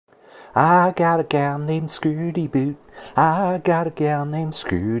I got a gal named Skrooty Boot. I got a gal named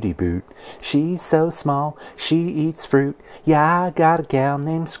Skrooty Boot. She's so small, she eats fruit. Yeah, I got a gal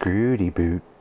named Skrooty Boot.